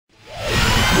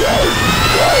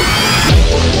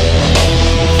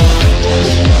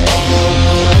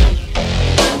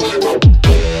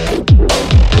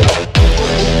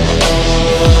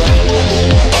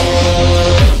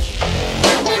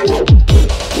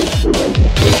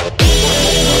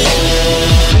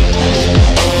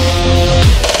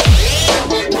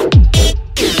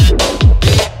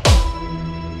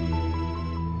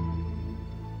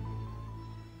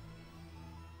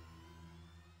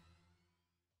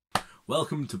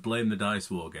Welcome to Blame the Dice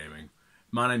Wargaming.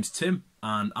 My name's Tim,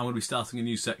 and I'm going to be starting a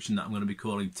new section that I'm going to be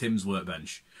calling Tim's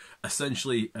Workbench.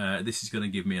 Essentially, this is going to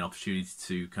give me an opportunity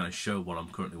to kind of show what I'm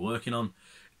currently working on.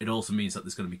 It also means that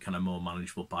there's going to be kind of more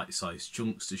manageable bite-sized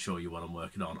chunks to show you what I'm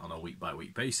working on a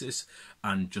week-by-week basis.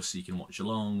 And just so you can watch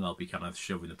along, I'll be kind of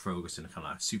showing the progress in kind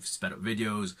of super sped-up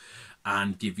videos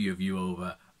and give you a view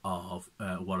over of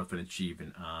what I've been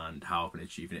achieving and how I've been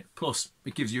achieving it. Plus,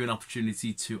 it gives you an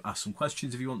opportunity to ask some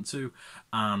questions if you want to,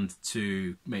 and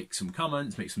to make some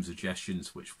comments, make some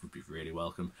suggestions, which would be really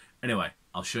welcome. Anyway,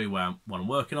 I'll show you what I'm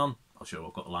working on. I'll show you what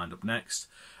I've got lined up next,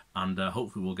 and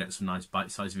hopefully we'll get some nice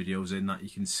bite-sized videos in that you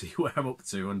can see where I'm up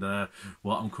to and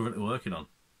what I'm currently working on.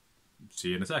 See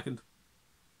you in a second.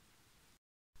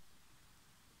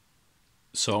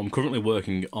 So I'm currently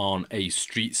working on a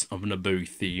Streets of NABOO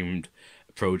themed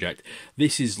project.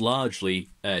 This is largely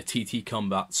TT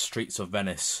Combat Streets of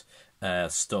Venice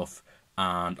stuff,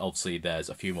 and obviously there's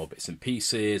a few more bits and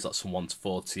pieces, like some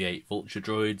 1-48 vulture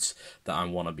droids that I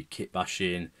want to be kit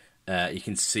bashing. You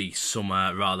can see some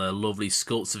rather lovely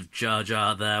sculpts of Jar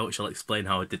Jar there, which I'll explain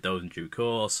how I did those in due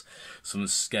course. Some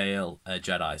scale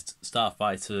Jedi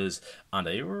starfighters, and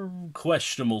a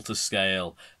questionable to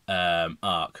scale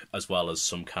arc, as well as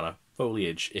some kind of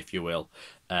foliage, if you will.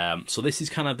 So this is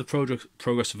kind of the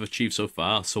progress I've achieved so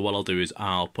far. So what I'll do is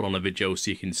I'll put on a video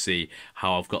so you can see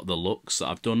how I've got the looks that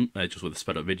I've done, just with a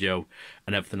sped up video,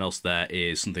 and everything else there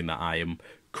is something that I am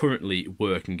currently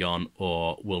working on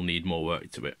or will need more work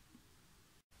to it.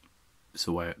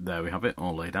 So there we have it,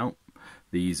 all laid out.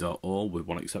 These are all, with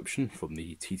one exception, from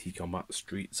the TT Combat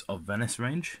Streets of Venice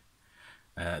range.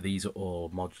 These are all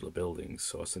modular buildings,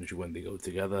 so essentially when they go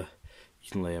together,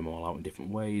 you can lay them all out in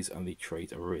different ways and they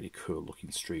create a really cool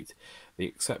looking street. The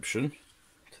exception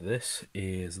to this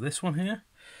is this one here,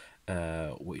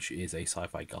 which is a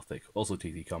sci-fi gothic, also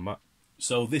TT Combat.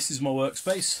 So this is my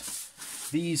workspace.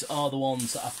 These are the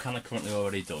ones that I've kind of currently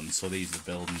already done. So these are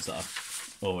the buildings that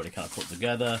I've already kind of put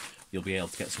together. You'll be able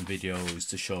to get some videos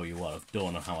to show you what I've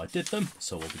done and how I did them,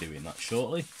 so we'll be doing that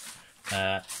shortly.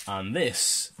 And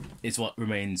this is what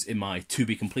remains in my to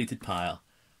be completed pile.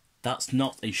 That's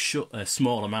not a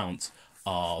small amount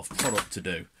of product to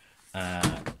do.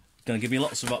 Going to give me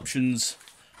lots of options,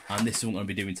 and this is what I'm going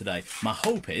to be doing today. My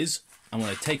hope is I'm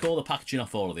going to take all the packaging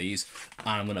off all of these and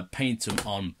I'm going to paint them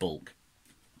on bulk.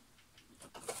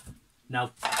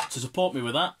 Now, to support me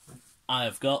with that, I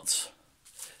have got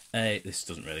this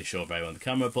doesn't really show very well on the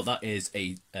camera, but that is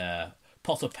a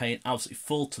pot of paint, absolutely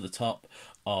full to the top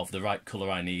of the right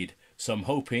colour I need. So I'm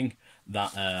hoping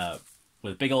that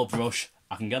with a big old brush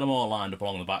I can get them all lined up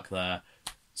along the back there,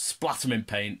 splat them in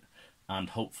paint, and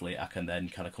hopefully I can then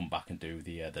kind of come back and do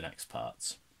the next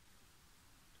parts.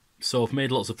 So I've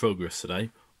made lots of progress today.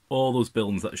 All those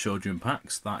buildings that I showed you in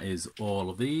packs, that is all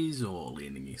of these, all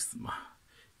leaning east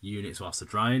units whilst they're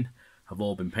drying, have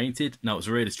all been painted. Now it's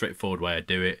a really straightforward way I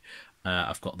do it.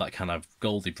 I've got that kind of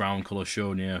goldy brown colour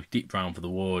shown here, deep brown for the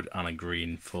wood and a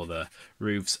green for the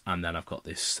roofs, and then I've got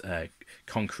this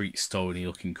concrete stony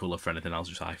looking colour for anything else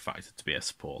which I factored to be a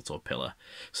support or pillar.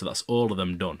 So that's all of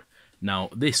them done. Now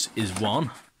this is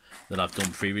one that I've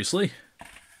done previously.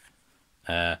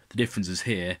 The difference is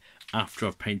here, after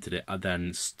I've painted it I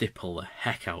then stipple the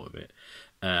heck out of it.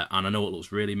 And I know it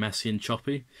looks really messy and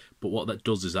choppy, but what that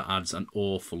does is that adds an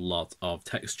awful lot of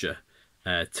texture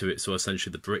to it. So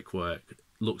essentially the brickwork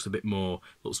looks a little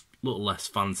less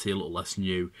fancy, a little less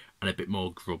new, and a bit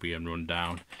more grubby and run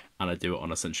down. And I do it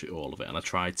on essentially all of it, and I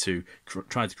try to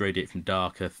gradiate from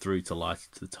darker through to lighter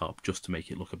to the top, just to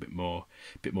make it look a bit more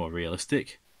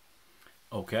realistic.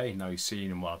 Okay, now you've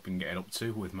seen what I've been getting up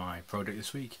to with my project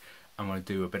this week. I'm going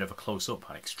to do a bit of a close-up,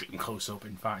 an extreme close-up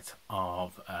in fact,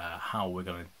 of how we're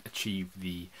going to achieve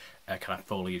the kind of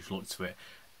foliage look to it.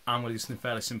 I'm going to do something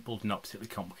fairly simple, not particularly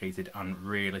complicated, and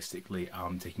realistically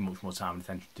I'm taking much more time and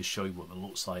attention to show you what it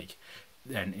looks like.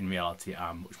 Then in reality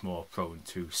I'm much more prone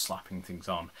to slapping things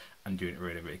on and doing it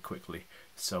really, really quickly.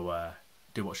 So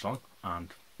do watch along, and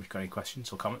if you've got any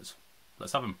questions or comments,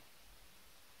 let's have them.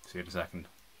 See you in a second.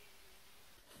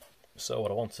 So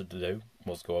what I wanted to do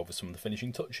was go over some of the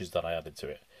finishing touches that I added to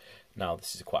it. Now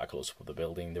this is quite a close-up of the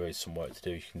building. There is some work to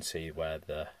do. You can see where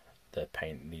the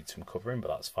paint needs some covering, but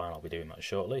that's fine. I'll be doing that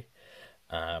shortly.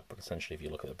 But essentially if you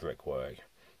look at the brickwork,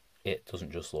 it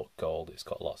doesn't just look gold. It's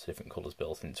got lots of different colours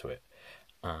built into it.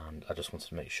 And I just wanted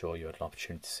to make sure you had an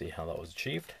opportunity to see how that was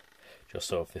achieved. Just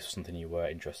so if this was something you were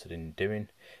interested in doing,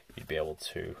 you'd be able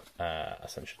to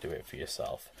essentially do it for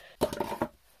yourself.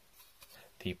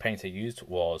 The paint I used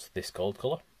was this gold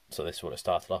colour, so this is what it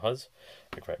started off as,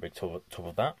 a great big tub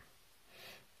of that.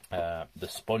 The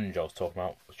sponge I was talking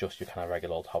about was just your kind of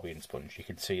regular old Hobbying sponge. You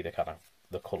can see the kind of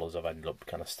the colours have ended up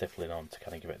kind of stiffling on to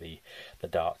kind of give it the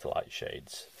dark to light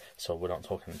shades. So we're not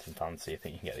talking anything fancy. I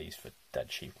think you can get these for dead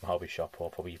cheap from a hobby shop or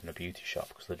probably even a beauty shop,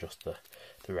 because they're just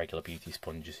the regular beauty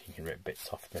sponges. You can rip bits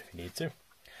off them if you need to.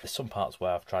 There's some parts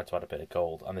where I've tried to add a bit of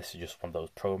gold, and this is just one of those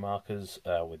pro markers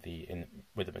with the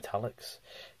metallics.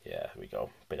 Yeah, there we go.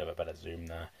 Bit of a better zoom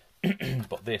there.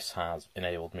 But this has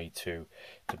enabled me to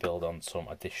build on some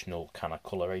additional kind of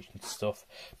coloration stuff,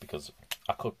 because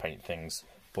I could paint things,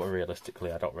 but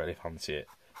realistically I don't really fancy it.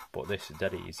 But this is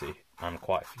dead easy and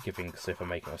quite forgiving, because if I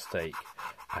make a mistake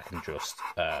I can just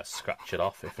scratch it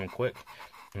off if I'm quick.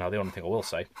 Now the only thing I will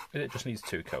say is it just needs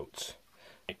 2 coats.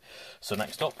 So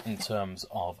next up, in terms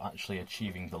of actually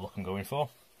achieving the look I'm going for,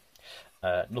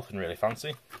 nothing really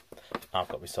fancy. I've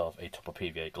got myself a tub of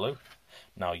PVA glue.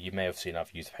 Now you may have seen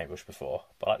I've used a paintbrush before,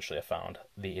 but actually I found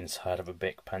the inside of a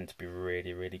Bic pen to be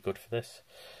really, really good for this.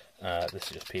 This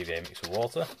is just PVA mixed with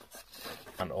water,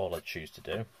 and all I choose to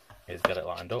do is get it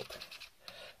lined up.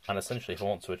 And essentially, if I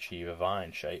want to achieve a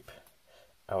vine shape,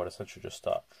 I would essentially just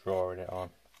start drawing it on,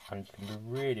 and you can be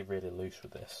really, really loose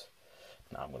with this.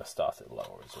 Now I'm going to start it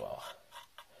lower as well.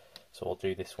 So we'll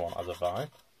do this one as a vine.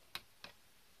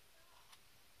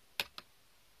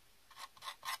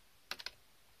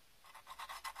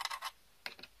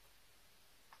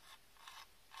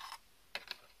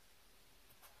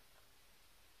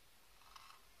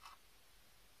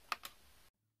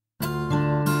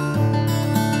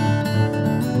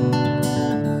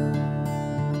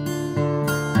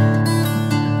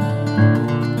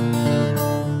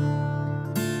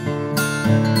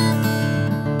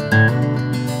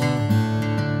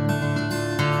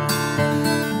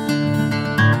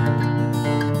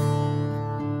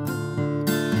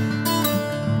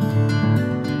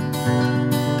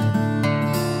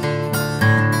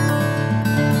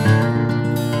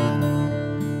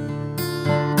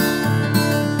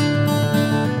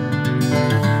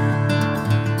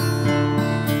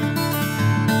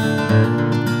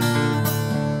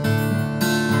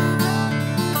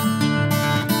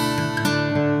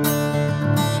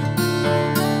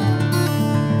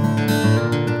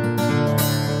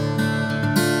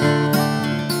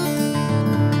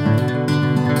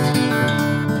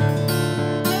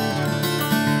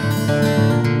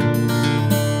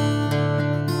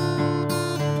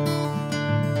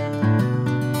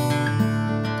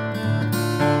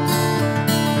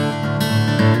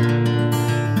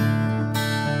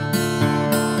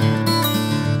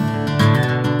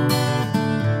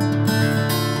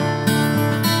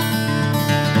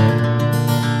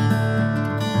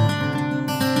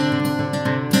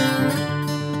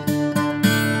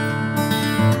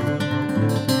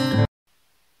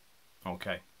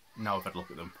 Okay, now we've had a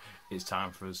look at them, it's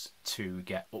time for us to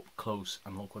get up close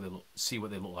and see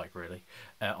what they look like really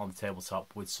on the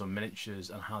tabletop, with some miniatures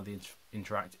and how they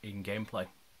interact in gameplay.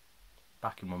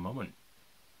 Back in one moment.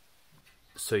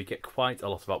 So you get quite a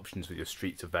lot of options with your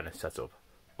Streets of Venice setup.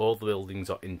 All the buildings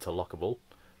are interlockable,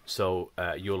 so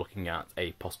you're looking at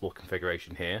a possible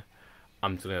configuration here.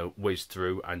 I'm going to whiz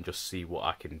through and just see what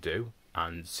I can do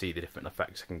and see the different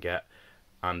effects I can get,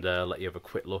 and let you have a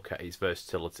quick look at its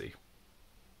versatility.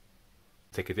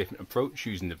 Take a different approach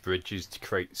using the bridges to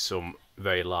create some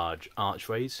very large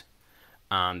archways,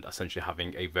 and essentially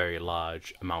having a very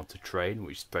large amount of terrain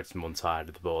which spreads from one side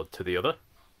of the board to the other.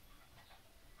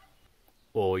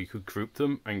 Or you could group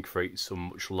them and create some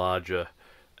much larger,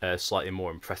 slightly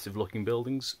more impressive looking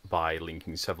buildings by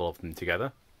linking several of them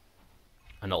together.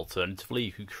 And alternatively,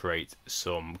 you could create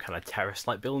some kind of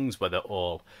terrace-like buildings where they're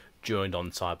all joined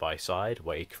on side by side,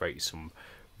 where you create some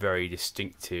very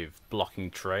distinctive blocking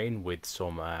terrain with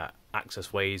some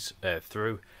access ways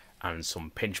through, and some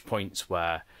pinch points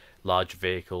where larger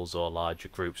vehicles or larger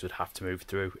groups would have to move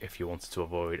through if you wanted to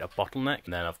avoid a bottleneck.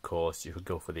 And then of course you could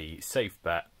go for the safe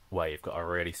bet, where you've got a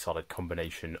really solid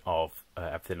combination of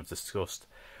everything I've discussed,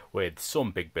 with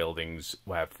some big buildings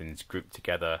where everything's grouped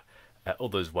together,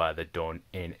 others where they're done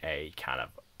in a kind of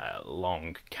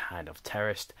long kind of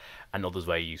terraced, and others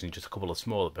where you're using just a couple of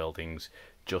smaller buildings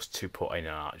just to put in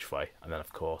an archway. And then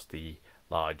of course the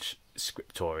large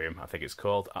scriptorium, I think it's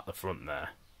called, at the front there.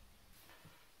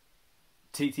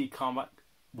 TT Combat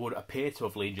would appear to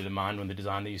have Legion in mind when they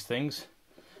designed these things.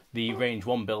 The range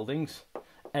 1 buildings,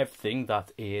 everything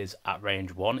that is at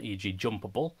range 1, e.g.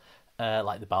 jumpable,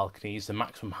 like the balconies, the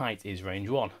maximum height is range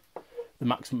 1. The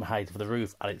maximum height of the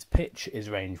roof at its pitch is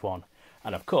range 1.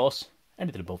 And of course,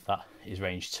 anything above that is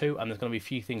range 2, and there's going to be a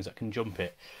few things that can jump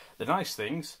it. The nice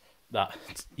things that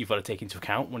you've got to take into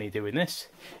account when you're doing this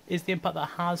is the impact that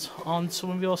has on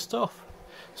some of your stuff.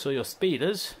 So your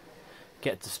speeders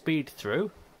get to speed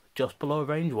through just below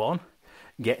range 1,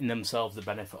 getting themselves the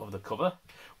benefit of the cover,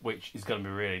 which is going to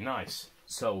be really nice.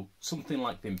 So something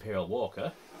like the Imperial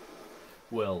Walker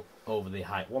will, over the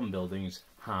height 1 buildings,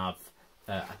 have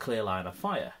a clear line of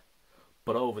fire,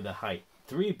 but over the height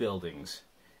 3 buildings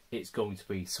it's going to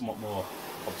be somewhat more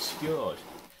obscured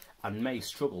and may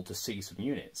struggle to see some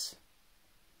units.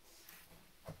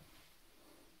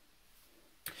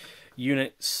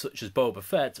 Units such as Boba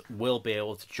Fett will be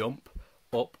able to jump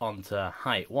up onto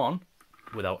height 1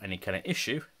 without any kind of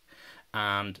issue,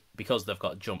 and because they've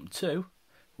got jump 2,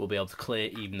 we'll be able to clear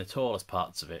even the tallest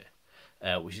parts of it,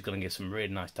 which is going to give some really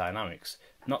nice dynamics.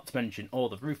 Not to mention all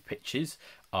the roof pitches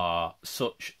are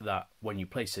such that when you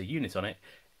place a unit on it,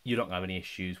 you don't have any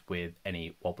issues with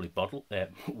any wobbly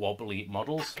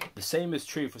models. The same is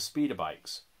true for speeder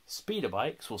bikes. Speeder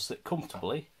bikes will sit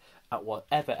comfortably at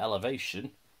whatever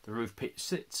elevation the roof pitch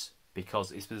sits,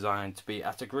 because it's designed to be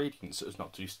at a gradient so it's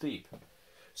not too steep.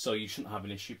 So you shouldn't have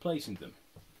an issue placing them.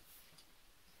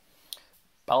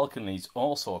 Balconies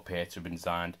also appear to have been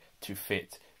designed to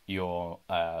fit your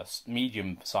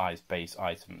medium-sized base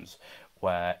items,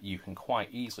 where you can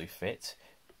quite easily fit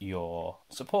your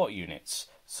support units,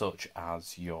 such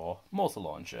as your mortar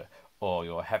launcher or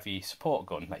your heavy support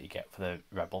gun that you get for the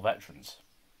Rebel veterans.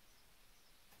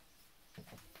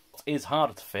 What is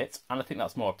harder to fit, and I think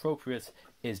that's more appropriate,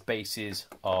 is bases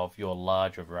of your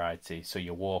larger variety, so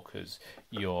your walkers,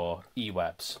 your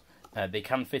e-webs. They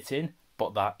can fit in,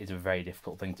 but that is a very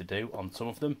difficult thing to do on some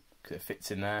of them, because it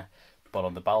fits in there, but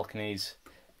on the balconies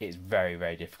it's very,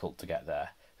 very difficult to get there.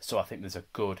 So I think there's a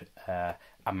good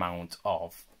amount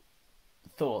of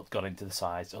thought gone into the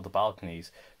size of the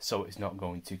balconies, so it's not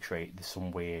going to create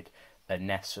some weird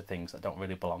nests for things that don't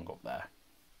really belong up there.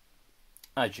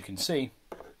 As you can see,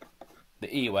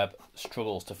 the E-Web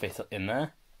struggles to fit in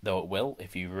there, though it will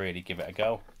if you really give it a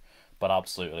go, but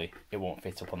absolutely it won't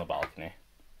fit up on the balcony.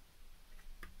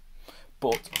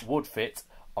 But would fit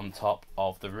on top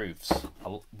of the roofs.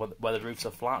 Where the roofs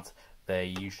are flat, they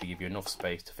usually give you enough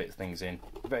space to fit things in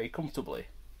very comfortably.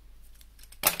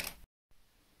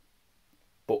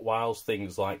 But whilst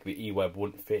things like the E-Web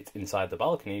wouldn't fit inside the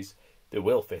balconies, they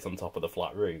will fit on top of the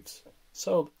flat roofs.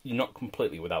 So you're not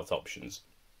completely without options.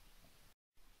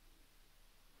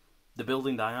 The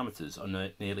building diameters are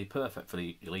nearly perfect for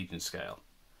the Legion scale,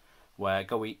 where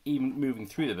even moving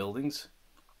through the buildings,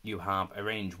 you have a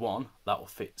range 1 that will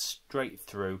fit straight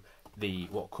through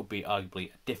what could be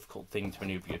arguably a difficult thing to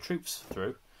manoeuvre your troops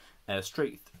through,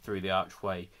 straight through the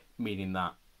archway, meaning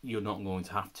that you're not going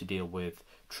to have to deal with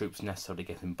troops necessarily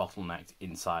getting bottlenecked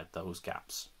inside those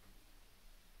gaps.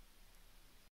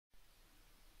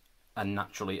 And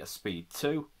naturally a speed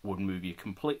 2 would move you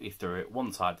completely through it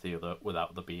one side to the other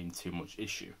without there being too much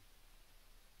issue.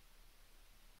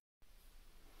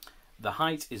 The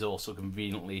height is also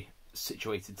conveniently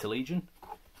situated to Legion.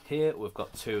 Here we've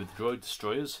got 2 of the droid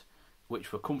destroyers,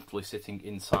 which were comfortably sitting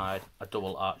inside a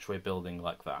double archway building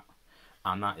like that,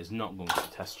 and that is not going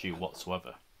to test you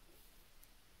whatsoever.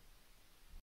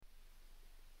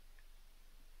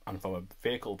 And from a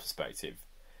vehicle perspective,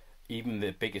 even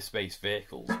the bigger space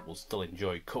vehicles will still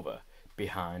enjoy cover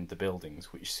behind the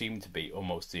buildings, which seem to be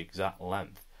almost the exact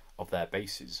length of their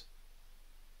bases.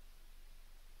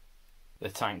 The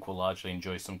tank will largely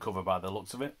enjoy some cover by the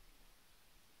looks of it,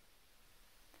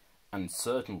 and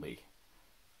certainly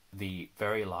the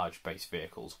very large base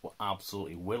vehicles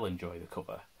will enjoy the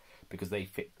cover, because they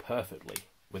fit perfectly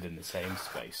within the same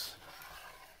space.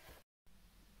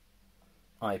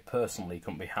 I personally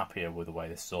couldn't be happier with the way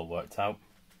this has all worked out,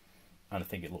 and I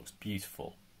think it looks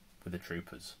beautiful with the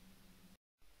troopers.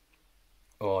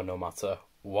 Or no matter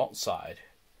what side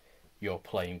you're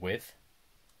playing with,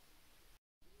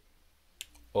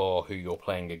 or who you're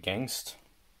playing against,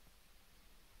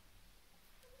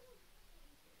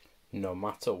 no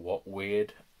matter what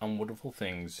weird and wonderful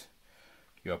things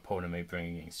your opponent may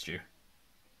bring against you.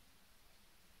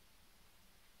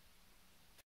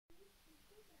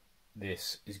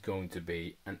 This is going to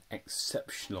be an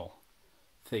exceptional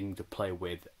thing to play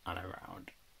with and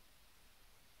around.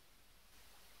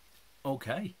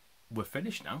 Okay, we're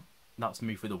finished now. That's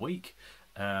me for the week.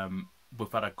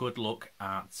 We've had a good look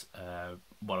at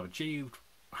what I've achieved,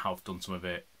 how I've done some of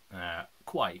it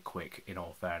quite quick in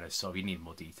all fairness, so if you need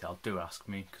more detail do ask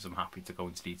me, because I'm happy to go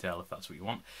into detail if that's what you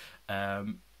want.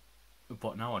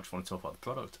 But now I just want to talk about the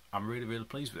product. I'm really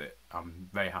pleased with it. I'm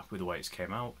very happy with the way it's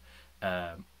came out.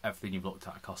 Everything you've looked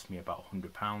at cost me about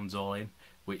 £100 all in,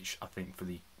 which I think for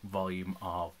the volume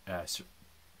of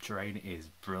terrain is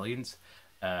brilliant.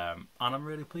 And I'm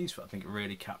really pleased with it. I think it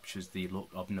really captures the look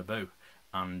of NABOO,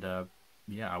 and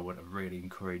yeah, I would really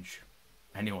encourage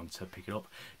anyone to pick it up.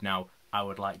 Now, I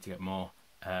would like to get more.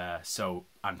 And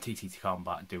TTT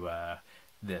Combat do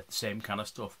the same kind of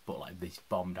stuff, but like these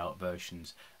bombed out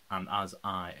versions. And as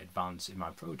I advance in my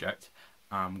project,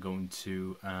 I'm going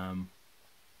to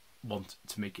want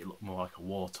to make it look more like a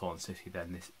war-torn city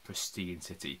than this pristine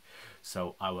city.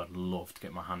 So I would love to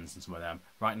get my hands on some of them.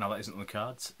 Right now, that isn't on the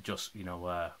cards. Just, you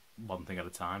know, one thing at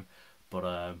a time.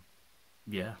 But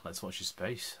yeah, let's watch your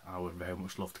space. I would very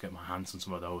much love to get my hands on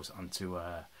some of those and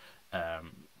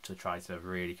to try to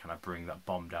really kind of bring that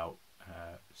bombed out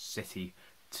city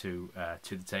to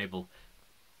the table.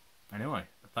 Anyway,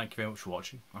 thank you very much for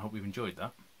watching. I hope you've enjoyed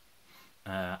that.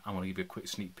 I'm going to give you a quick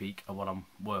sneak peek of what I'm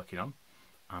working on,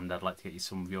 and I'd like to get you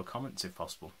some of your comments if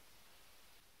possible.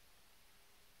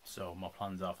 So my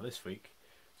plans are for this week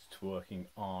to working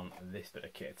on this bit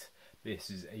of kit. This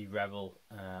is a Rebel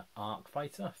Arc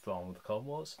Fighter from the Cold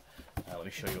Wars. Let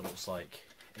me show you what it looks like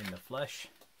in the flesh.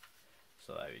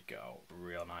 So there you go,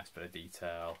 real nice bit of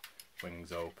detail,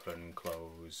 wings open,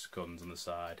 close, guns on the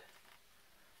side.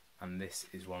 And this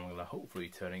is one I'm going to hopefully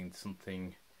turn into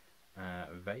something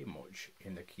very much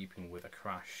in the keeping with a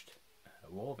crashed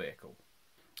war vehicle.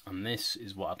 And this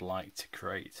is what I'd like to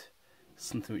create,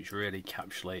 something which really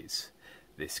encapsulates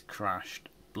this crashed,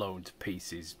 blown to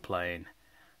pieces plane.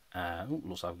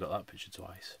 Looks like I've got that picture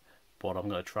twice. But I'm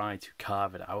going to try to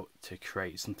carve it out to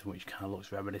create something which kind of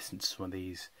looks reminiscent to some of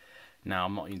these. Now,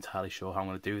 I'm not entirely sure how I'm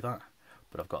going to do that,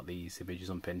 but I've got these images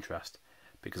on Pinterest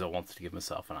because I wanted to give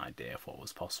myself an idea of what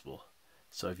was possible.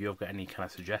 So if you've got any kind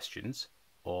of suggestions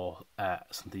or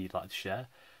something you'd like to share,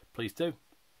 please do.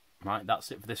 Right,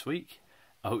 that's it for this week.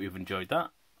 I hope you've enjoyed that.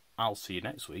 I'll see you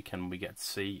next week and we get to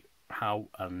see how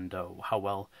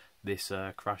well this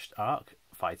crashed Arc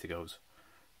Fighter goes.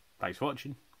 Thanks for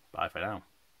watching. Bye for now.